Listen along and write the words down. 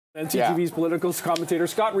NCTV's political commentator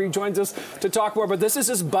Scott Reid joins us to talk more, but this is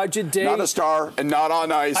his budget day. Not a star and not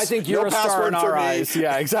on ice. I think you're a star in our eyes.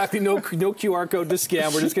 Yeah, exactly. No QR code to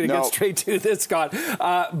scan. We're just going to get straight to this, Scott.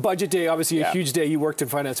 Budget day, obviously a huge day. You worked in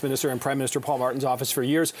Finance Minister and Prime Minister Paul Martin's office for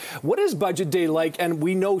years. What is budget day like? And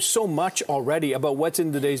we know so much already about what's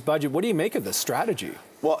in today's budget. What do you make of this strategy?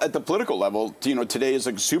 Well, at the political level, today is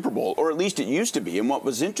like Super Bowl, or at least it used to be. And what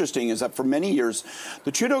was interesting is that for many years,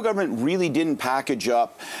 the Trudeau government really didn't package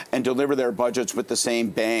up and deliver their budgets with the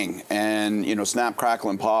same bang and, snap,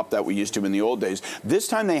 crackle, and pop that we used to in the old days. This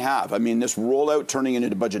time they have. I mean, this rollout turning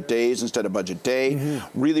into budget days instead of budget day,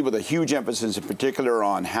 really with a huge emphasis in particular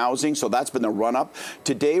on housing. So that's been the run-up.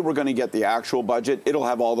 Today, we're going to get the actual budget. It'll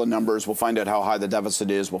have all the numbers. We'll find out how high the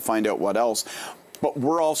deficit is. We'll find out what else. But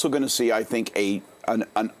we're also going to see, I think,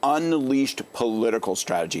 an unleashed political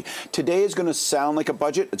strategy. Today is going to sound like a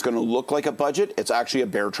budget. It's going to look like a budget. It's actually a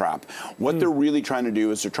bear trap. What they're really trying to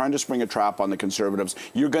do is they're trying to spring a trap on the Conservatives.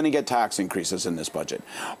 You're going to get tax increases in this budget,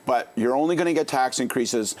 but you're only going to get tax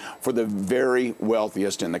increases for the very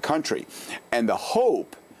wealthiest in the country. And the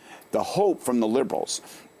hope from the Liberals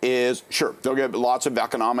is, sure, they'll get lots of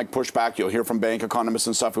economic pushback. You'll hear from bank economists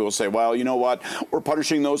and stuff who will say, well, you know what, we're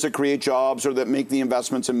punishing those that create jobs or that make the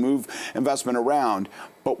investments and move investment around.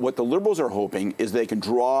 But what the Liberals are hoping is they can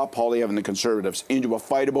draw Poilievre and the Conservatives into a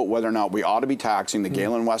fight about whether or not we ought to be taxing the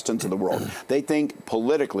Galen Westons of the world. They think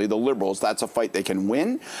politically, the Liberals, that's a fight they can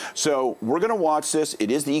win. So we're going to watch this.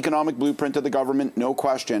 It is the economic blueprint of the government, no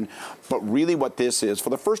question. But really what this is,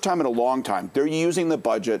 for the first time in a long time, they're using the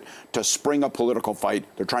budget to spring a political fight.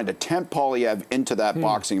 They're trying to tempt Poilievre into that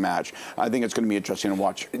boxing match. I think it's going to be interesting to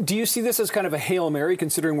watch. Do you see this as kind of a Hail Mary,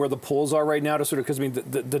 considering where the polls are right now, to sort of, because I mean,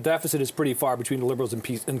 the deficit is pretty far between the Liberals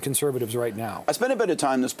and Conservatives right now? I spent a bit of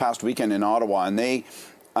time this past weekend in Ottawa, and they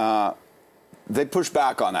pushed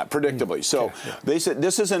back on that predictably. So they said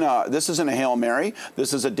this isn't a Hail Mary.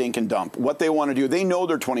 This is a dink and dump. What they want to do, they know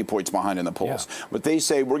they're 20 points behind in the polls, but they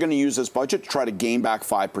say we're going to use this budget to try to gain back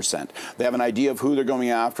 5%. They have an idea of who they're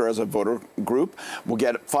going after as a voter group. We'll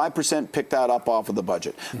get 5%, pick that up off of the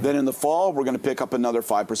budget. Then in the fall, we're going to pick up another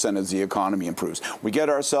 5% as the economy improves. We get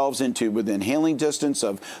ourselves into within hailing distance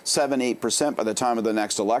of 7-8% by the time of the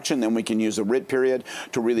next election. Then we can use a writ period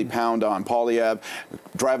to really pound on Poilievre,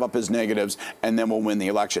 drive up his negatives, and then we'll win the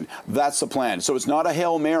election. That's the plan. So it's not a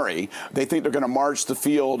Hail Mary. They think they're going to march the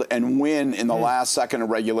field and win in the last second of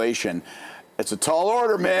regulation. It's a tall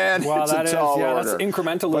order, man. Well, it's a tall order. That's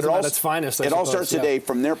incrementalism at its finest, I suppose. It all starts today,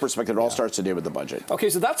 from their perspective, it all starts today with the budget.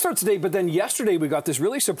 Okay, so that starts today, but then yesterday we got this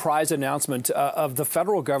really surprise announcement of the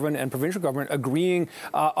federal government and provincial government agreeing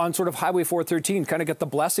on sort of Highway 413, kind of get the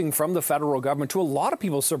blessing from the federal government. To a lot of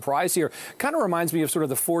people's surprise here, kind of reminds me of sort of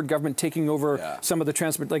the Ford government taking over some of the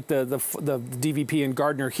transport, like the DVP and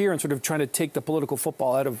Gardner here, and sort of trying to take the political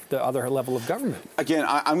football out of the other level of government. Again,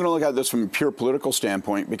 I'm going to look at this from a pure political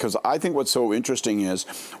standpoint, because I think what's so interesting is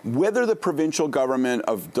whether the provincial government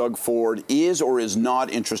of Doug Ford is or is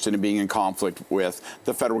not interested in being in conflict with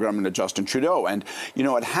the federal government of Justin Trudeau. And,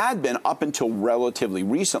 it had been up until relatively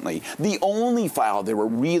recently, the only file they were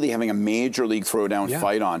really having a major league throwdown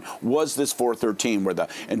fight on was this 413, where the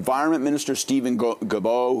Environment Minister, Stephen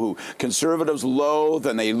Guilbeault, who Conservatives loathe,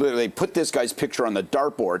 and they literally put this guy's picture on the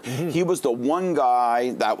dartboard. He was the one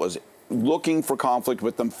guy that was looking for conflict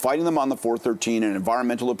with them, fighting them on the 413 and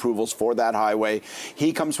environmental approvals for that highway.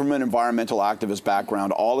 He comes from an environmental activist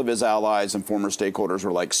background. All of his allies and former stakeholders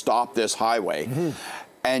were like, stop this highway.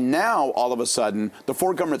 And now, all of a sudden, the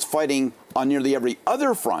Ford government's fighting on nearly every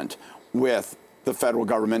other front with the federal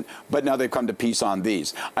government, but now they've come to peace on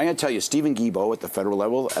these. I'm going to tell you, Stephen Guilbeault at the federal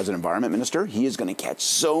level as an environment minister, he is going to catch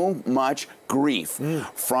so much grief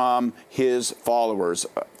from his followers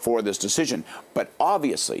for this decision. But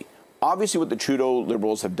obviously what the Trudeau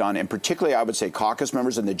Liberals have done, and particularly I would say caucus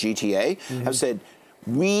members in the GTA, have said,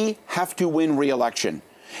 we have to win re-election.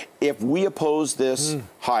 If we oppose this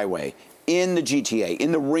highway in the GTA,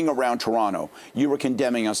 in the ring around Toronto, you are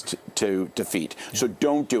condemning us to defeat. So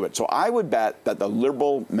don't do it. So I would bet that the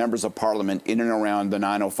Liberal members of Parliament in and around the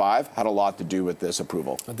 905 had a lot to do with this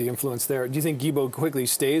approval. The influence there. Do you think Guilbeault quickly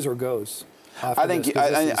stays or goes? I think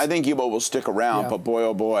Guilbeault will stick around, but boy,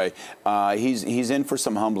 oh boy, he's in for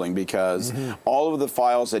some humbling, because all of the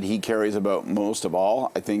files that he cares about most of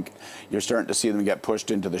all, I think you're starting to see them get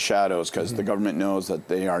pushed into the shadows, because the government knows that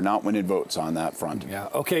they are not winning votes on that front. Yeah.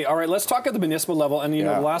 Okay. All right. Let's talk at the municipal level. And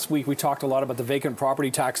last week we talked a lot about the vacant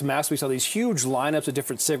property tax mess. We saw these huge lineups at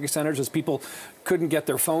different civic centers as people couldn't get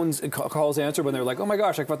their calls answered when they were like, oh my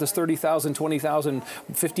gosh, I've got this $30,000, $20,000,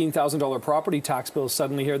 $15,000 property tax bill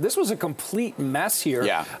suddenly here. This was a complete complete mess here.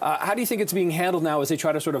 Yeah. How do you think it's being handled now as they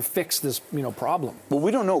try to sort of fix this, problem? Well,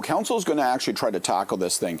 we don't know. Council is going to actually try to tackle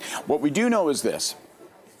this thing. What we do know is this.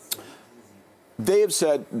 They have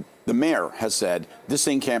said, the mayor has said, this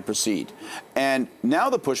thing can't proceed. And now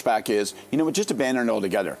the pushback is, just abandon it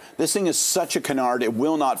altogether. This thing is such a canard, it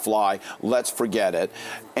will not fly, let's forget it.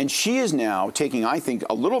 And she is now taking, I think,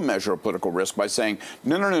 a little measure of political risk by saying,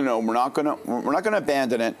 no, we're not going to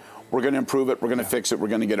abandon it. We're going to improve it. We're going to fix it. We're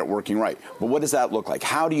going to get it working right. But what does that look like?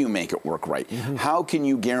 How do you make it work right? How can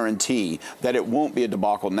you guarantee that it won't be a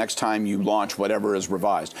debacle next time you launch whatever is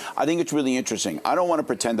revised? I think it's really interesting. I don't want to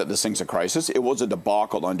pretend that this thing's a crisis. It was a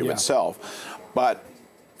debacle unto itself. But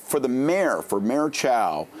for Mayor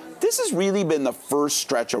Chow, this has really been the first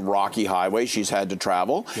stretch of rocky highway she's had to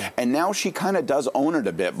travel. And now she kind of does own it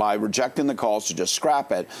a bit by rejecting the calls to just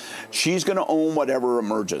scrap it. She's going to own whatever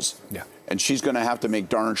emerges. And she's going to have to make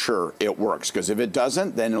darn sure it works, because if it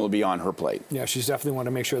doesn't, then it'll be on her plate. Yeah, she's definitely want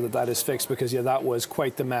to make sure that that is fixed, because, that was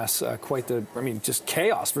quite the mess, just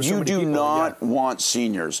chaos for so many people. You do not want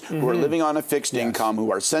seniors who are living on a fixed income, who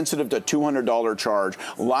are sensitive to $200 charge,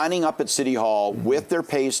 lining up at City Hall with their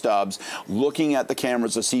pay stubs, looking at the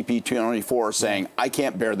cameras of CP24 saying, I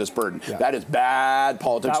can't bear this burden. That is bad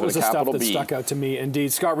politics with a capital B. That was the stuff that stuck out to me,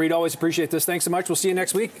 indeed. Scott Reid, always appreciate this. Thanks so much. We'll see you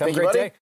next week. Have a great day.